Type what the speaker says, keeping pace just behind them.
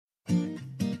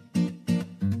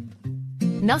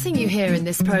Nothing you hear in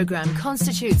this program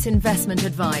constitutes investment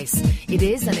advice. It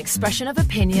is an expression of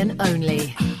opinion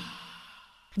only.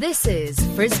 This is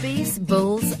Frisbees,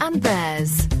 Bulls and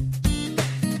Bears.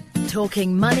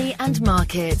 Talking money and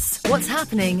markets, what's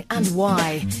happening and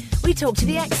why. We talk to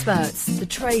the experts, the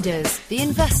traders, the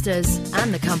investors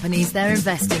and the companies they're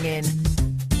investing in.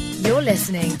 You're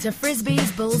listening to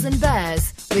Frisbees, Bulls and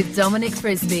Bears with Dominic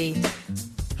Frisby.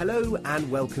 Hello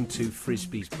and welcome to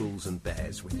Frisbees, Bulls and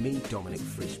Bears with me, Dominic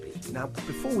Frisby. Now,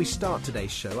 before we start today's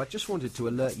show, I just wanted to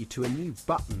alert you to a new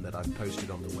button that I've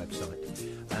posted on the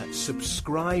website.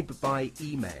 Subscribe by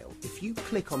email. If you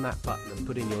click on that button and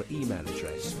put in your email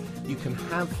address, you can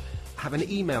have an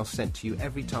email sent to you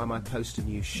every time I post a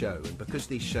new show. And because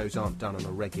these shows aren't done on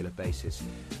a regular basis,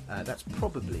 that's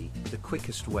probably the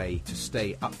quickest way to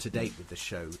stay up to date with the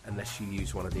show, unless you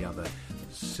use one of the other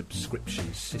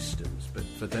subscription systems. But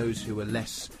for those who are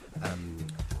less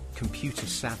computer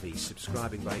savvy,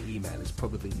 subscribing by email is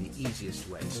probably the easiest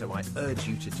way, so I urge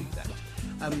you to do that.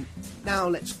 Now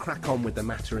let's crack on with the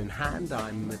matter in hand.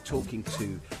 I'm talking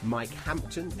to Mike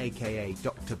Hampton, aka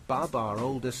Dr. Bub, our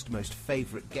oldest, most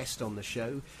favourite guest on the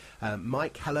show.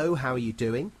 Mike, hello, how are you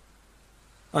doing?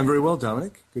 I'm very well,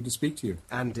 Dominic. Good to speak to you.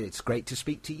 And it's great to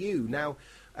speak to you. Now,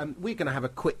 we're going to have a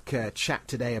quick chat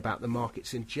today about the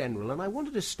markets in general, and I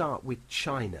wanted to start with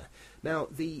China. Now,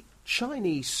 the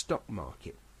Chinese stock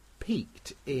market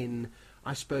peaked in,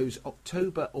 I suppose,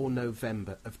 October or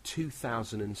November of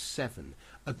 2007,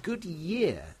 a good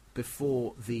year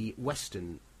before the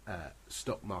Western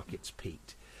stock markets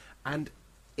peaked. And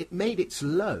it made its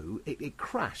low, it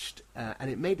crashed, and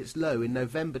it made its low in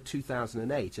November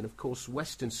 2008. And, of course,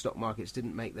 Western stock markets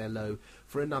didn't make their low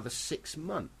for another 6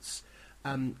 months.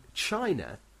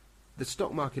 China, the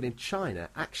stock market in China,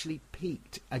 actually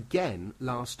peaked again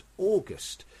last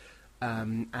August.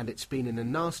 And it's been in a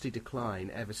nasty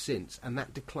decline ever since, and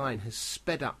that decline has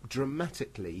sped up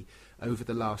dramatically over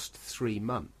the last 3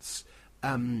 months.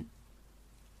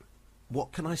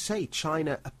 What can I say?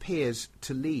 China appears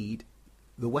to lead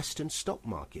the Western stock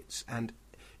markets, and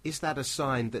is that a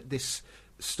sign that this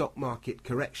stock market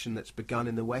correction that's begun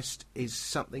in the West is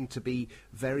something to be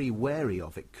very wary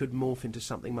of? It could morph into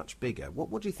something much bigger.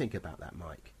 What do you think about that,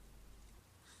 Mike?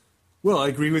 Well, I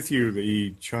agree with you.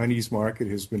 The Chinese market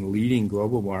has been leading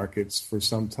global markets for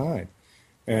some time,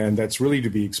 and that's really to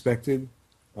be expected.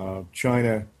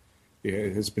 China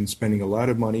has been spending a lot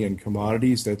of money on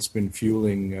commodities. That's been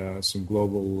fueling some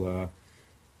global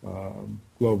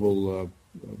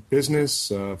business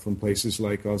from places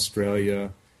like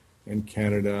Australia and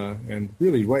Canada, and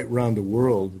really right around the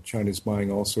world. China's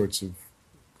buying all sorts of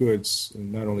goods,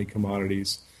 and not only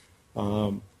commodities.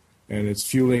 And it's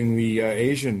fueling the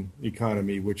Asian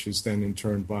economy, which is then in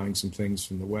turn buying some things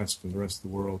from the West and the rest of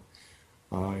the world,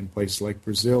 in places like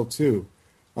Brazil too.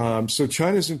 So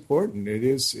China's important. It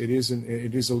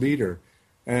is a leader,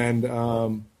 and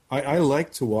I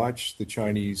like to watch the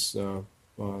Chinese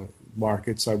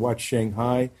markets. I watch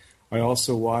Shanghai. I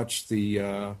also watch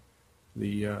the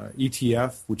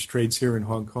ETF, which trades here in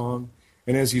Hong Kong.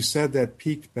 And as you said, that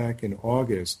peaked back in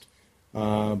August.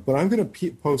 But I'm going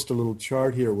to post a little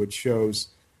chart here which shows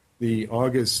the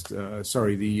iShares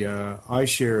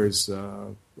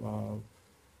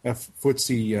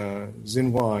FTSE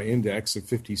Xinhua index of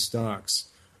 50 stocks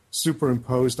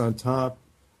superimposed on top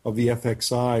of the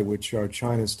FXI, which are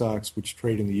China stocks which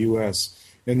trade in the U.S.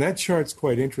 And that chart's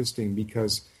quite interesting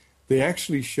because they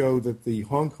actually show that the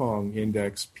Hong Kong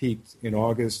index peaked in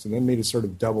August and then made a sort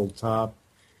of double top,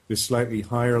 this slightly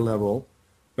higher level,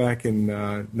 back in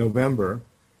November,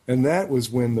 and that was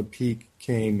when the peak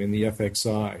came in the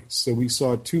FXI. So we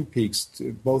saw two peaks,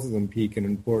 both of them peak in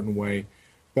an important way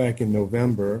back in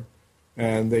November,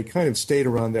 and they kind of stayed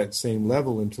around that same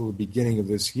level until the beginning of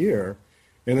this year.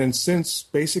 And then since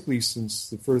the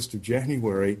 1st of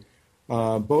January,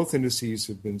 both indices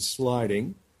have been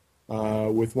sliding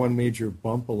with one major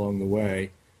bump along the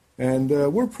way. And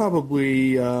we're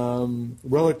probably,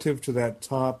 relative to that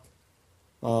top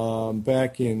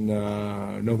back in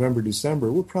November,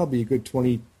 December, we're probably a good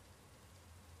 25%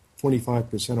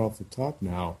 off the top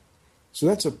now. So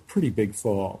that's a pretty big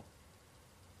fall.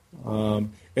 And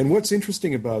what's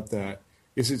interesting about that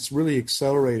is it's really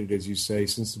accelerated, as you say,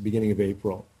 since the beginning of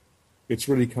April. It's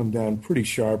really come down pretty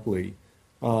sharply.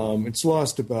 It's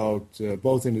lost about,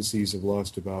 both indices have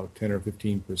lost about 10 or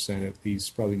 15%, at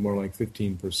least, probably more like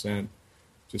 15%.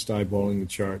 Just eyeballing the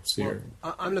charts here.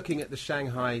 Well, I'm looking at the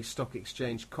Shanghai Stock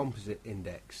Exchange Composite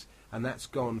Index, and that's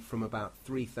gone from about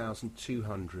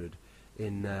 3,200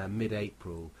 in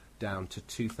mid-April down to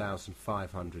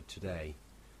 2,500 today.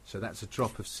 So that's a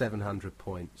drop of 700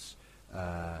 points,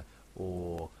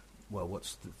 or well,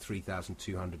 what's the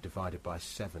 3,200 divided by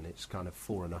 7? It's kind of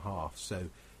 4.5. So,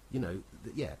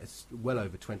 it's well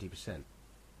over 20%.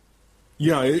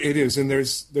 Yeah, it is, and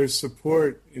there's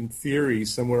support in theory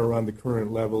somewhere around the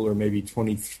current level, or maybe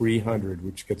 2,300,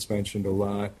 which gets mentioned a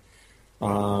lot.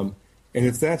 And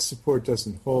if that support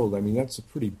doesn't hold, I mean,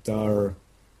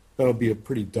 that'll be a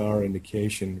pretty dire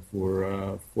indication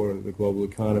for the global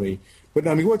economy. But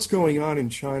I mean, what's going on in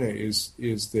China is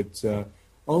that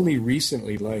only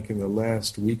recently, like in the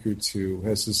last week or two,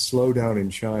 has this slowdown in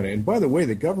China. And by the way,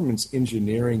 the government's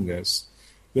engineering this.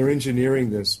 They're engineering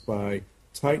this by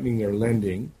tightening their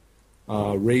lending,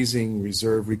 raising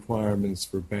reserve requirements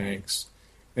for banks,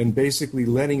 and basically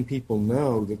letting people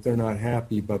know that they're not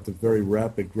happy about the very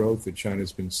rapid growth that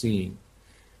China's been seeing.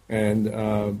 And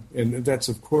that's,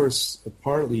 of course,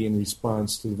 partly in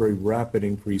response to the very rapid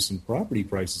increase in property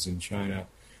prices in China.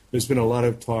 There's been a lot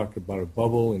of talk about a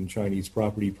bubble in Chinese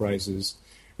property prices,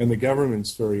 and the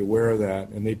government's very aware of that,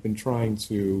 and they've been trying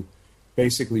to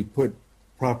basically put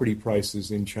property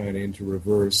prices in China into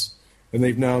reverse, and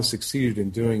they've now succeeded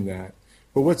in doing that.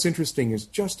 But what's interesting is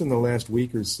just in the last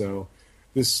week or so,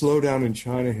 this slowdown in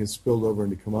China has spilled over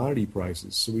into commodity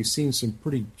prices. So we've seen some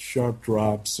pretty sharp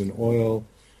drops in oil.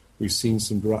 We've seen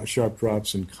some sharp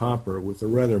drops in copper, with a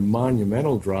rather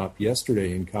monumental drop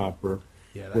yesterday in copper,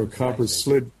 where copper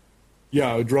slid.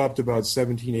 Yeah, it dropped about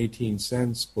 17, 18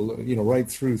 cents, below, right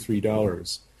through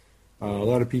 $3. A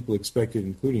lot of people expected,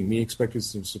 including me, expected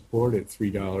some support at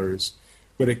 $3,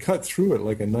 but it cut through it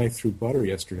like a knife through butter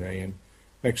yesterday, and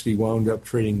actually wound up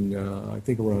trading, I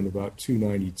think, around about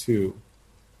 $2.92.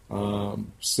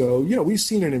 So we've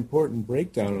seen an important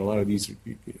breakdown in a lot of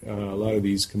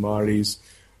these commodities.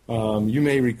 You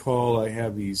may recall I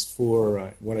have these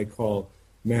 4 what I call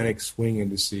manic swing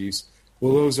indices.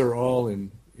 Well, those are all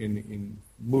in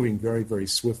moving very, very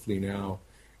swiftly now,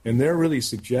 and they're really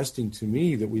suggesting to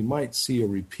me that we might see a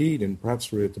repeat, and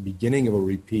perhaps we're at the beginning of a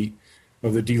repeat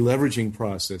of the deleveraging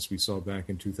process we saw back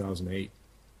in 2008.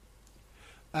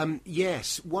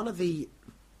 Yes, one of the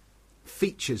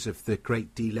features of the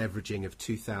great deleveraging of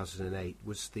 2008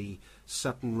 was the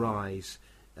sudden rise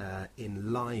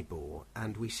in LIBOR,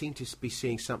 and we seem to be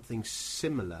seeing something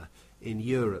similar in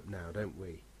Europe now, don't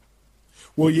we?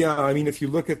 Well, yeah, I mean, if you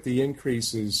look at the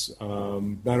increases,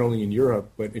 not only in Europe,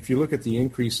 but if you look at the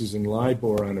increases in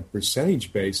LIBOR on a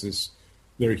percentage basis,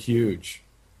 they're huge.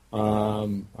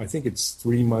 I think it's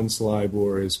 3 months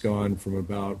LIBOR has gone from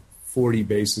about 40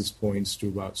 basis points to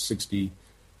about 60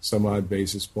 some odd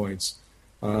basis points.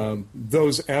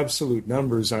 Those absolute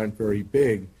numbers aren't very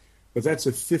big, but that's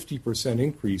a 50%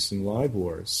 increase in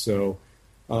LIBOR. So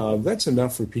that's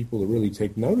enough for people to really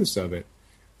take notice of it.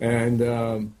 And,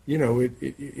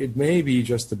 it may be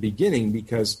just the beginning,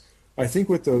 because I think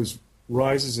what those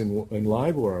rises in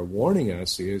LIBOR are warning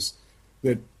us is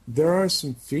that there are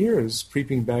some fears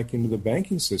creeping back into the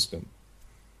banking system.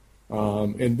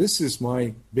 And this is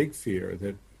my big fear,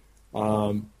 that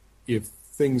if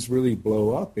things really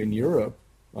blow up in Europe,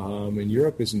 and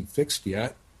Europe isn't fixed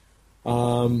yet,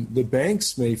 the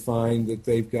banks may find that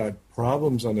they've got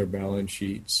problems on their balance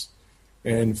sheets,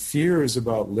 and fears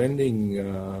about lending,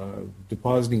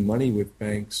 depositing money with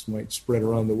banks might spread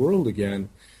around the world again.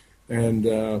 And,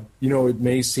 it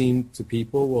may seem to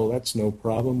people, well, that's no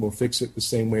problem. We'll fix it the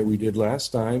same way we did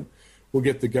last time. We'll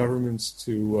get the governments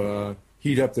to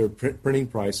heat up their printing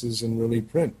prices and really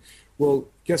print. Well,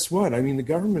 guess what? I mean, the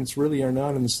governments really are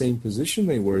not in the same position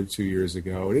they were 2 years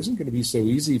ago. It isn't going to be so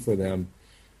easy for them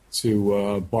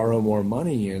to borrow more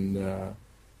money and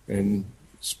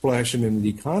splash it into the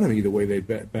economy the way they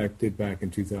did back in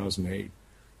 2008.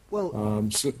 Well,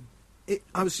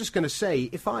 I was just going to say,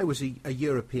 if I was a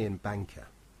European banker,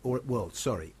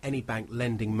 any bank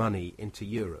lending money into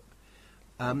Europe,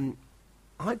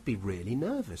 I'd be really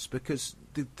nervous, because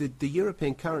the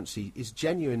European currency is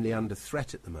genuinely under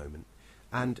threat at the moment.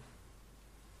 And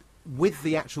with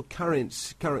the actual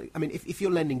current, I mean, if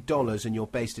you're lending dollars and you're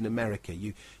based in America,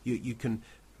 you can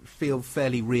feel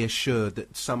fairly reassured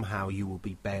that somehow you will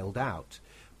be bailed out.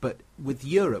 But with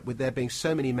Europe, with there being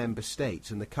so many member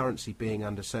states and the currency being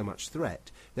under so much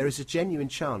threat, there is a genuine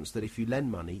chance that if you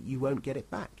lend money, you won't get it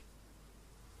back.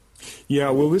 Yeah,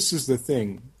 well, this is the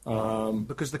thing.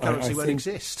 Because the currency won't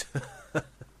exist.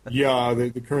 Yeah,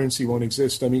 the currency won't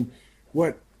exist. I mean,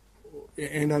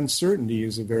 and uncertainty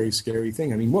is a very scary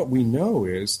thing. I mean, what we know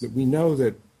is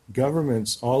that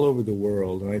governments all over the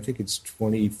world, and I think it's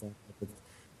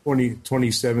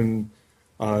 27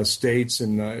 states,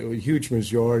 and a huge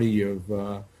majority of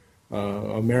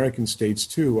American states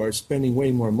too, are spending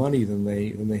way more money than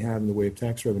they have in the way of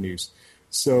tax revenues.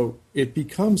 So it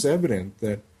becomes evident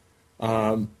that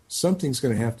something's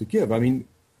going to have to give. I mean,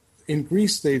 in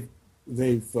Greece, they've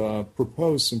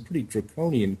proposed some pretty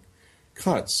draconian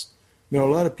cuts. Now,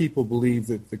 a lot of people believe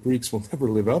that the Greeks will never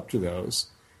live up to those,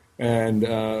 and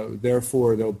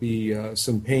therefore there'll be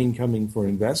some pain coming for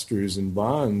investors in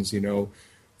bonds,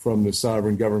 from the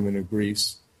sovereign government of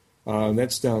Greece.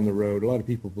 That's down the road. A lot of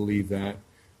people believe that.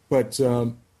 But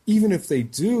even if they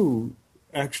do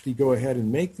actually go ahead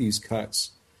and make these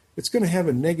cuts, it's going to have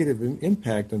a negative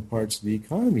impact on parts of the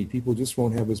economy. People just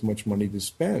won't have as much money to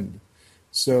spend.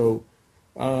 So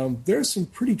there's some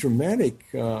pretty dramatic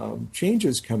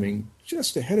changes coming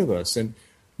just ahead of us. And,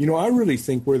 I really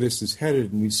think where this is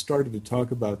headed, and we started to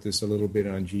talk about this a little bit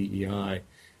on GEI,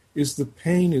 is the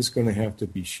pain is going to have to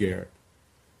be shared.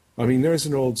 I mean, there's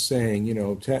an old saying,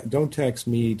 don't tax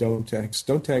me, don't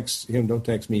tax him, don't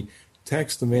tax me,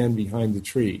 tax the man behind the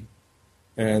tree.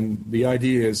 And the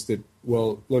idea is that,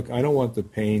 well, look, I don't want the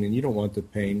pain and you don't want the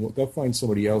pain. Well, they'll find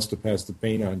somebody else to pass the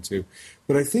pain on to.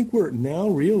 But I think we're now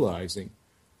realizing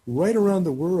right around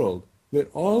the world that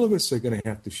all of us are going to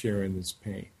have to share in this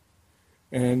pain.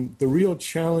 And the real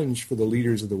challenge for the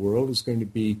leaders of the world is going to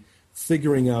be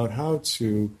figuring out how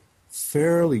to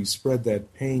fairly spread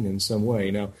that pain in some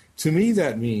way. Now, to me,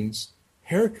 that means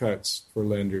haircuts for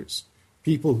lenders,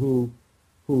 people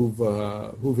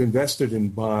who've invested in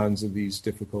bonds of these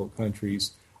difficult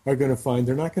countries are going to find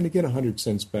they're not going to get 100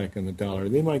 cents back on the dollar.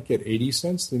 They might get 80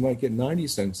 cents, they might get 90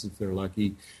 cents if they're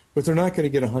lucky, but they're not going to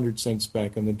get 100 cents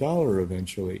back on the dollar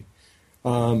eventually.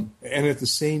 And at the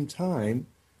same time,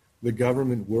 the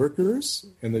government workers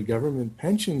and the government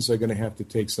pensions are going to have to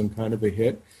take some kind of a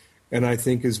hit. And I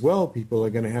think as well, people are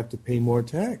going to have to pay more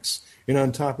tax. And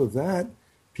on top of that,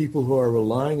 people who are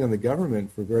relying on the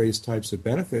government for various types of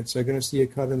benefits are going to see a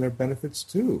cut in their benefits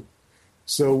too.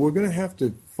 So we're going to have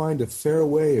to find a fair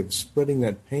way of spreading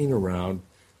that pain around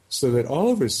so that all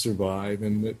of us survive,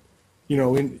 and that,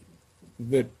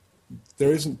 that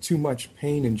there isn't too much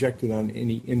pain injected on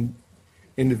any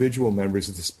individual members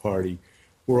of this party.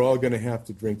 We're all going to have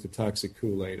to drink the toxic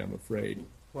Kool-Aid, I'm afraid.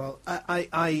 Well,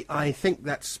 I think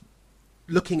that's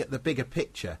looking at the bigger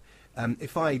picture.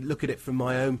 If I look at it from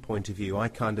my own point of view, I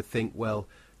kind of think, well,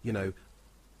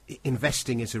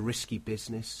 investing is a risky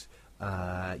business.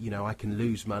 I can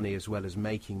lose money as well as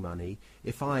making money.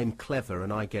 If I'm clever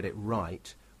and I get it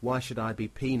right, why should I be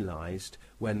penalised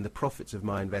when the profits of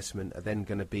my investment are then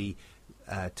going to be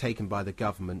taken by the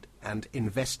government and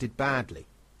invested badly?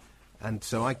 And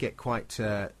so I get quite...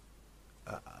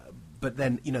 but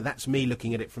then, that's me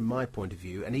looking at it from my point of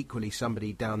view, and equally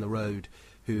somebody down the road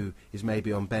who is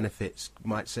maybe on benefits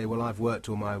might say, well, I've worked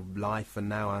all my life and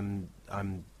now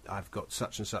I've got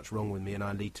such and such wrong with me and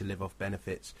I need to live off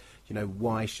benefits.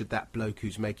 Why should that bloke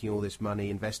who's making all this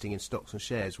money investing in stocks and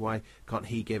shares, why can't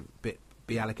he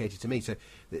be allocated to me? So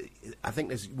I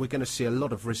think we're going to see a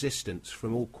lot of resistance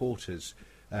from all quarters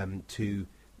to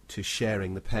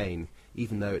sharing the pain,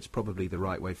 even though it's probably the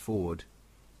right way forward.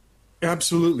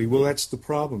 Absolutely. Well, that's the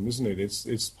problem, isn't it?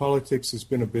 It's politics has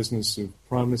been a business of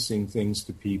promising things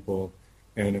to people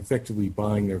and effectively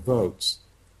buying their votes.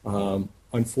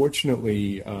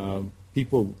 Unfortunately,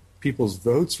 people's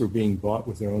votes are being bought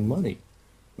with their own money.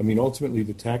 I mean, ultimately,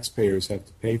 the taxpayers have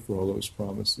to pay for all those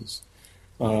promises.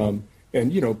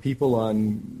 And, people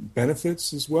on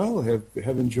benefits as well have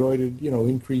enjoyed an,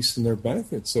 increase in their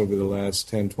benefits over the last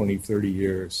 10, 20, 30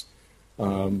 years.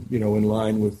 In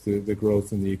line with the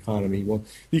growth in the economy. Well,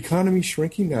 the economy's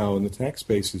shrinking now and the tax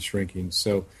base is shrinking.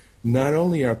 So not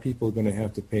only are people going to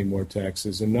have to pay more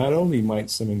taxes, and not only might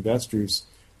some investors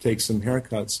take some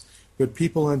haircuts, but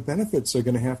people on benefits are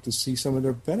going to have to see some of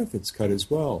their benefits cut as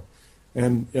well.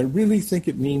 And I really think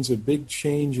it means a big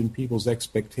change in people's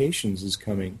expectations is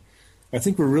coming. I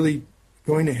think we're really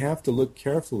going to have to look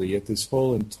carefully at this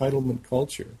whole entitlement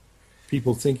culture.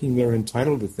 People thinking they're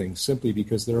entitled to things simply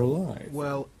because they're alive.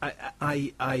 Well,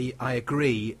 I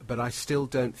agree, but I still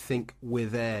don't think we're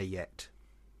there yet.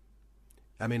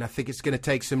 I mean, I think it's going to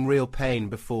take some real pain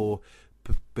before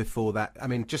that. I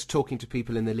mean, just talking to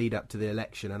people in the lead up to the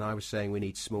election, and I was saying we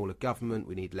need smaller government,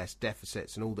 we need less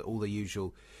deficits, and all the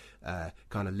usual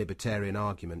kind of libertarian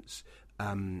arguments.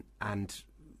 And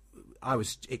I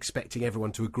was expecting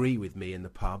everyone to agree with me in the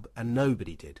pub, and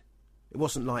nobody did. It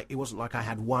wasn't like I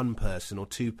had one person or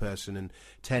two person and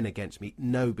 10 against me.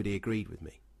 Nobody agreed with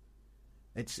me.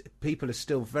 People are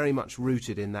still very much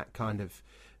rooted in that kind of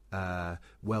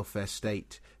welfare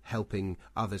state, helping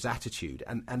others attitude,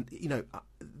 and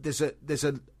there's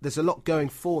a lot going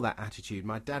for that attitude.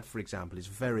 My dad, for example, is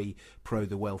very pro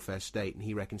the welfare state, and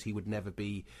he reckons he would never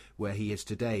be where he is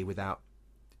today without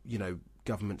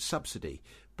government subsidy.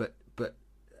 But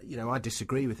I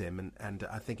disagree with him, and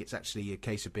I think it's actually a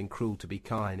case of being cruel to be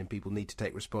kind, and people need to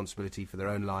take responsibility for their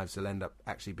own lives. They'll end up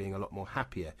actually being a lot more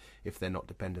happier if they're not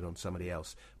dependent on somebody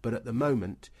else. But at the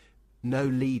moment, no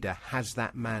leader has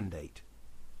that mandate.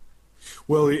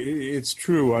 Well, it's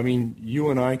true. I mean, you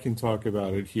and I can talk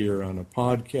about it here on a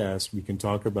podcast. We can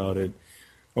talk about it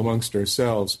amongst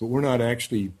ourselves, but we're not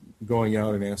actually going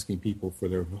out and asking people for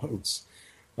their votes.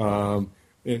 The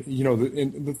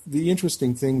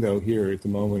interesting thing, though, here at the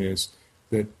moment is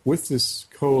that with this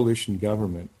coalition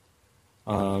government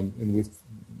and with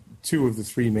two of the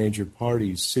three major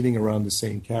parties sitting around the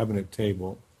same cabinet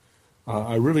table,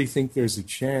 I really think there's a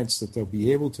chance that they'll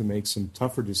be able to make some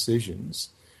tougher decisions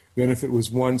than if it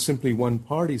was simply one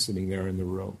party sitting there in the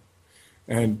room.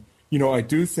 And, I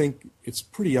do think it's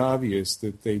pretty obvious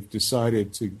that they've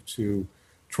decided to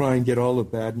try and get all the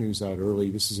bad news out early.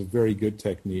 This is a very good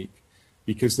technique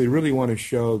because they really want to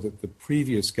show that the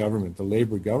previous government, the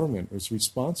Labour government, was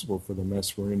responsible for the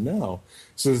mess we're in now.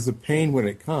 So that the pain when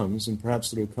it comes, and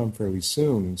perhaps it'll come fairly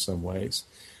soon in some ways,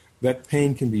 that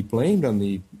pain can be blamed on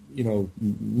the,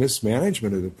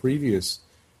 mismanagement of the previous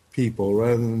people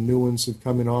rather than the new ones who've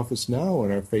come in office now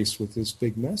and are faced with this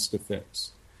big mess to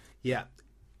fix. Yeah,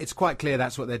 it's quite clear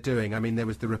that's what they're doing. I mean, there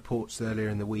was the reports earlier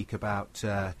in the week about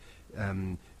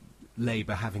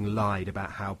Labour having lied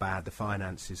about how bad the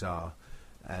finances are.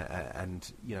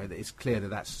 And it's clear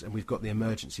and we've got the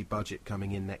emergency budget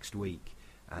coming in next week,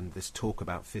 and this talk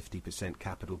about 50%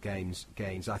 capital gains.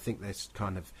 I think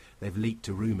they've leaked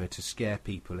a rumour to scare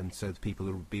people, and so the people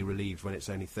will be relieved when it's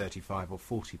only 35 or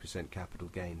 40% capital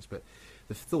gains. But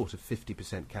the thought of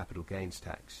 50% capital gains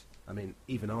tax, I mean,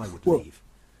 even I would leave.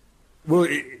 Well,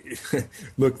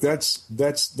 look, that's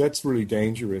really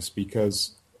dangerous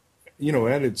because,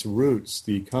 at its roots,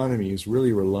 the economy is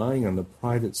really relying on the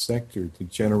private sector to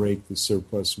generate the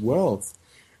surplus wealth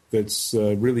that's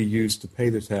really used to pay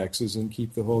the taxes and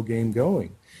keep the whole game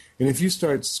going. And if you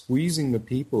start squeezing the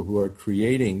people who are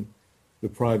creating the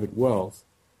private wealth,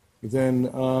 then,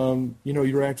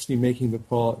 you're actually making the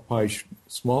pie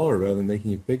smaller rather than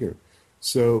making it bigger.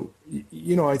 So,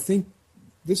 I think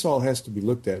this all has to be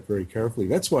looked at very carefully.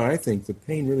 That's why I think the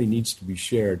pain really needs to be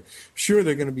shared. Sure,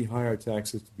 there are going to be higher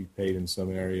taxes to be paid in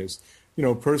some areas.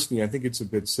 Personally, I think it's a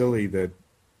bit silly that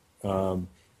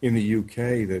in the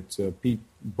UK that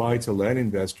buy-to-let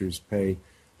investors pay,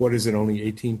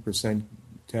 only 18%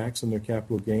 tax on their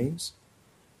capital gains?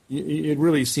 It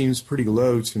really seems pretty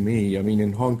low to me. I mean,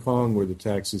 in Hong Kong, where the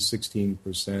tax is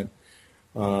 16%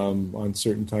 on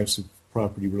certain types of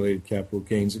property-related capital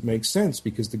gains, it makes sense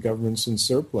because the government's in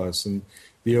surplus and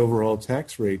the overall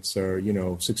tax rates are,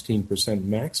 16%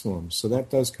 maximum. So that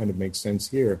does kind of make sense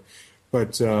here.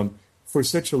 But for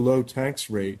such a low tax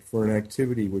rate for an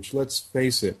activity which, let's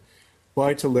face it,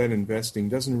 buy-to-let investing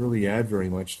doesn't really add very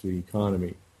much to the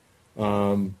economy.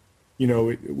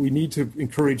 We need to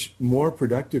encourage more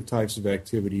productive types of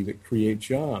activity that create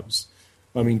jobs.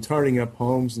 I mean, tarting up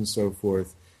homes and so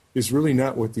forth is really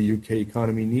not what the UK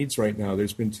economy needs right now.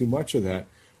 There's been too much of that.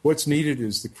 What's needed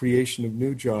is the creation of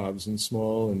new jobs in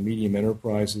small and medium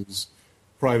enterprises,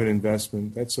 private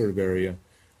investment, that sort of area.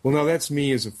 Well, now that's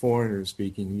me as a foreigner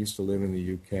speaking who used to live in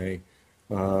the UK.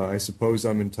 I suppose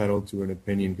I'm entitled to an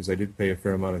opinion because I did pay a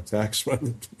fair amount of tax when I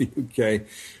lived in the UK.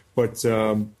 But,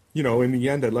 in the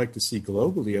end, I'd like to see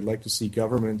globally, I'd like to see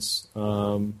governments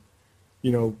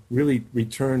really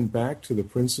return back to the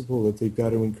principle that they've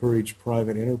got to encourage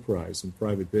private enterprise and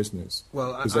private business.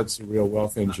 Well, because that's the real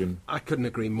wealth engine. I couldn't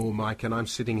agree more, Mike. And I'm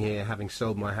sitting here having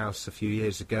sold my house a few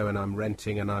years ago, and I'm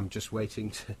renting, and I'm just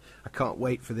waiting I can't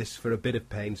wait for a bit of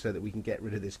pain so that we can get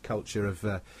rid of this culture of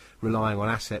relying on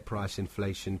asset price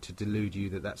inflation to delude you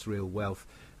that that's real wealth.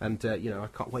 And I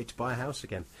can't wait to buy a house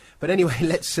again. But anyway,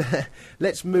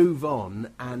 let's move on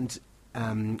and.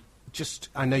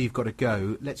 I know you've got to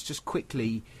go. Let's just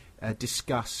quickly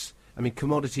discuss. I mean,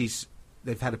 commodities,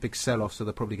 they've had a big sell-off, so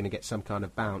they're probably going to get some kind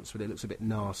of bounce, but it looks a bit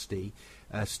nasty.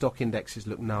 Stock indexes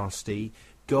look nasty.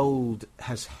 Gold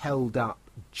has held up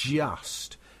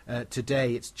just.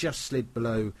 Today, it's just slid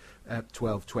below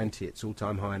 12.20. It's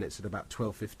all-time high, and it's at about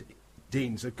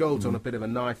 12.15. So gold's on a bit of a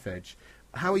knife edge.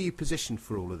 How are you positioned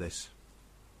for all of this?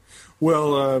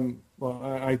 Well,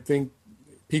 I think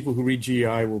people who read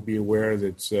GI will be aware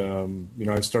that,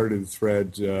 I started a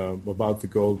thread about the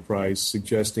gold price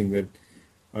suggesting that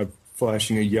I'm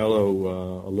flashing a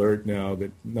yellow alert now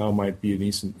that now might be an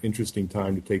interesting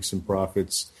time to take some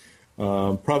profits.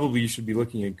 Probably you should be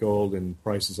looking at gold and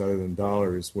prices other than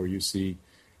dollars where you see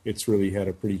it's really had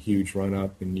a pretty huge run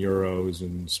up in euros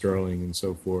and sterling and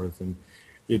so forth. And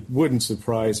it wouldn't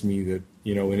surprise me that,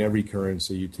 in every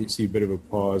currency you see a bit of a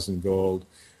pause in gold.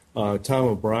 Tom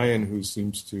O'Brien, who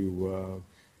seems to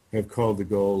have called the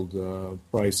gold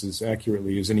prices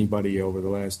accurately as anybody over the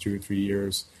last 2 or 3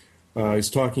 years, is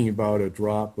talking about a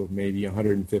drop of maybe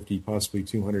 $150, possibly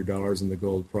 $200 in the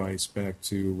gold price back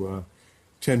to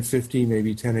 $1050,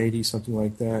 maybe $1080, something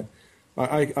like that.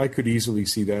 I could easily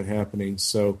see that happening.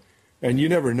 So, and you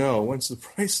never know. Once the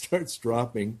price starts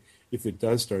dropping, if it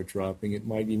does start dropping, it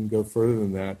might even go further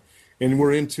than that. And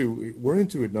we're into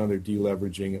another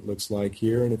deleveraging, it looks like,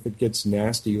 here. And if it gets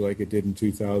nasty like it did in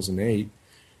 2008,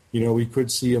 we could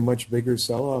see a much bigger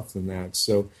sell-off than that.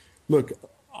 So, look,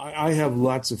 I have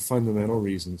lots of fundamental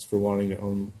reasons for wanting to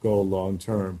own gold long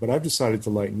term, but I've decided to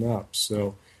lighten up.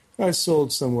 So I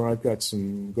sold somewhere. I've got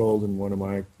some gold in one of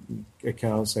my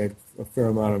accounts. I have a fair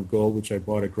amount of gold, which I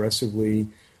bought aggressively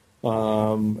at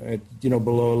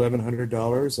below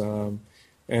 $1,100.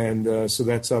 So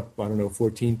that's up,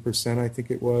 14%, I think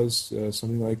it was,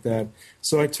 something like that.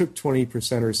 So I took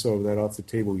 20% or so of that off the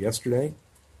table yesterday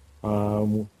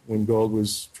when gold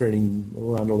was trading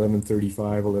around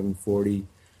 $11.35, $11.40.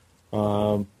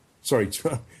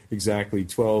 Exactly,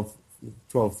 $12.35,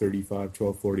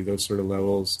 $12.40, those sort of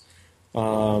levels.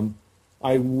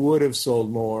 I would have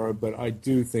sold more, but I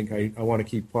do think I want to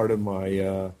keep part of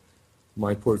my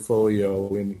my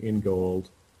portfolio in gold.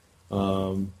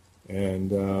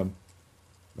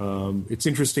 It's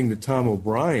interesting that Tom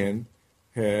O'Brien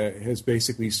has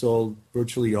basically sold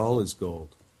virtually all his gold.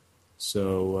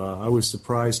 So I was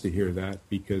surprised to hear that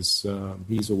because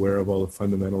he's aware of all the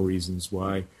fundamental reasons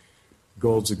why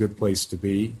gold's a good place to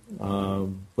be.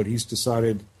 But he's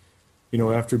decided,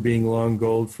 after being long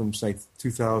gold from say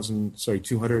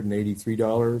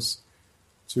 $283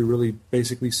 to really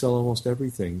basically sell almost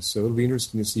everything. So it'll be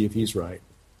interesting to see if he's right.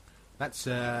 That's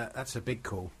a big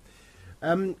call.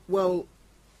 I'm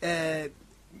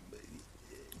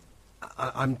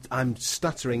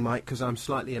stuttering, Mike, because I'm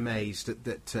slightly amazed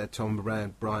that Tom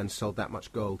O'Brien sold that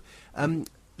much gold.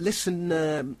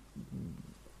 Listen,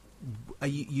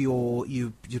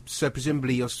 so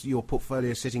presumably your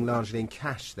portfolio is sitting largely in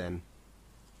cash then?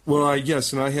 Well,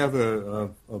 yes, and I have a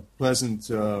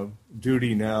pleasant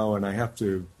duty now, and I have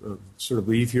to sort of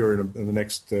leave here in the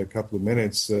next couple of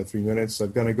minutes, 3 minutes.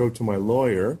 I've got to go to my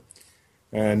lawyer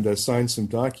and sign some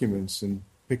documents and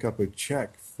pick up a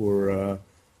check for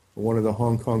one of the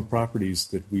Hong Kong properties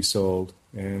that we sold.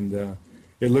 And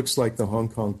it looks like the Hong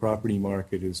Kong property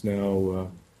market has now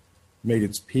made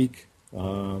its peak.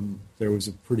 There was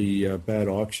a pretty bad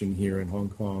auction here in Hong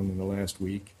Kong in the last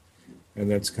week,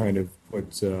 and that's kind of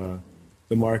put the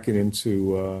market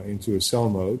into a sell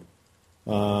mode.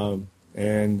 So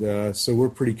we're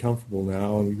pretty comfortable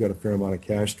now, and we've got a fair amount of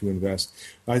cash to invest.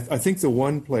 I think the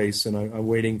one place, and I'm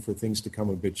waiting for things to come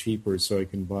a bit cheaper so I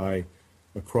can buy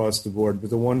across the board, but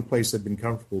the one place I've been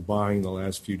comfortable buying the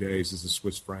last few days is the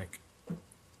Swiss franc.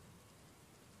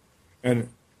 And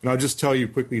I'll just tell you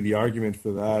quickly, the argument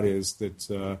for that is that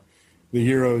the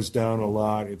euro is down a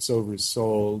lot. It's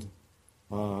oversold.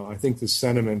 I think the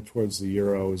sentiment towards the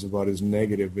euro is about as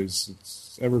negative as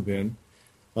it's ever been.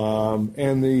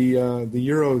 And the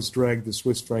euro's dragged the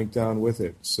Swiss franc down with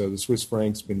it. So the Swiss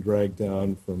franc's been dragged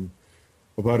down from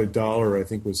about $1, I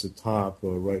think was the top,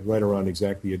 right around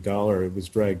exactly $1. It was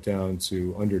dragged down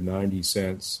to under 90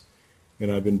 cents. And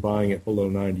I've been buying it below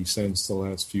 90 cents the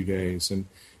last few days. And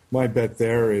my bet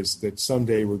there is that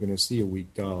someday we're going to see a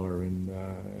weak dollar. And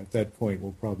at that point,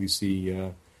 we'll probably see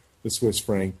the Swiss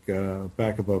franc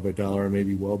back above $1,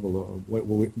 maybe well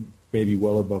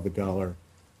above $1.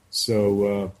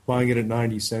 So buying it at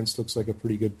 90 cents looks like a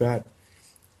pretty good bet.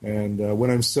 And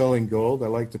when I'm selling gold, I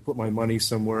like to put my money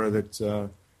somewhere that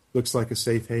looks like a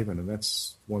safe haven, and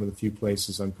that's one of the few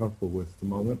places I'm comfortable with at the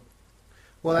moment.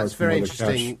 Well, that's very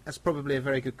interesting. That's probably a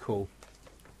very good call.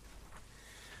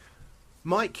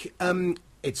 Mike,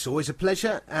 it's always a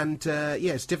pleasure, and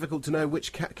it's difficult to know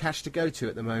which cash to go to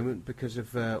at the moment because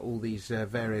of all these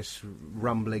various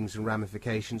rumblings and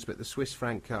ramifications, but the Swiss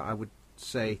franc, I would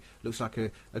say, looks like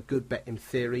a good bet in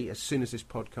theory. As soon as this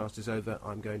podcast is over,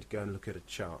 I'm going to go and look at a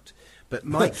chart. But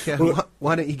Mike,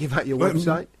 why don't you give out your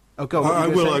website? Oh, go on. I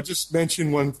will. I'll just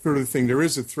mention one further thing. There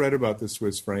is a thread about the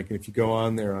Swiss franc, and if you go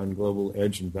on there on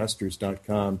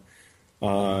globaledgeinvestors.com,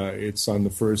 it's on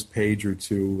the first page or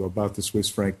two about the Swiss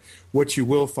franc. What you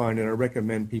will find, and I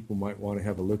recommend people might want to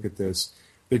have a look at this,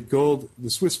 that the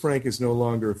Swiss franc is no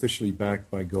longer officially backed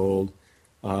by gold.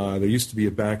 There used to be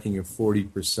a backing of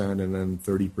 40% and then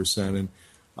 30%.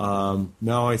 And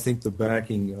now I think the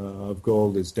backing of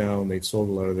gold is down. They've sold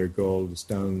a lot of their gold. It's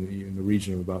down in the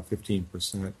region of about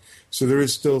 15%. So there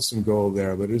is still some gold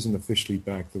there, but it isn't officially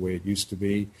backed the way it used to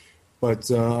be.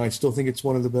 But I still think it's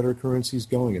one of the better currencies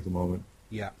going at the moment.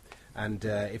 Yeah. And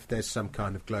if there's some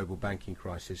kind of global banking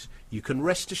crisis, you can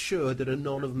rest assured that a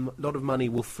lot of money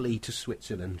will flee to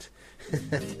Switzerland.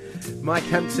 Mike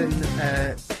Hampton,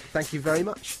 thank you very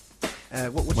much.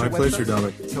 What's My your pleasure, website?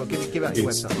 Dominic. So give out your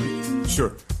website.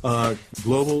 Sure.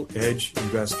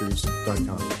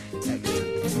 GlobalEdgeInvestors.com.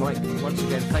 Excellent. Mike, once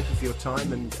again, thank you for your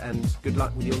time and good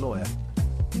luck with your lawyer.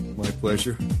 My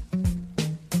pleasure.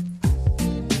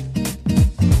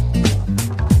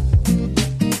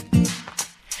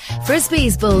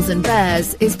 Frisbee's Bulls and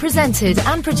Bears is presented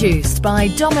and produced by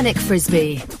Dominic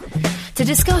Frisby. To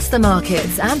discuss the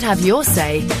markets and have your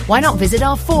say, why not visit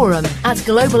our forum at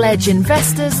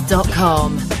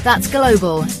globaledgeinvestors.com. That's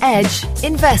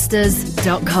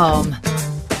globaledgeinvestors.com.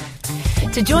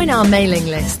 To join our mailing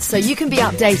list so you can be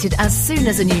updated as soon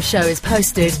as a new show is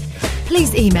posted,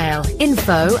 please email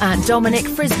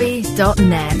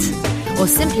info@dominicfrisby.net or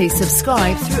simply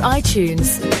subscribe through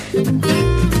iTunes.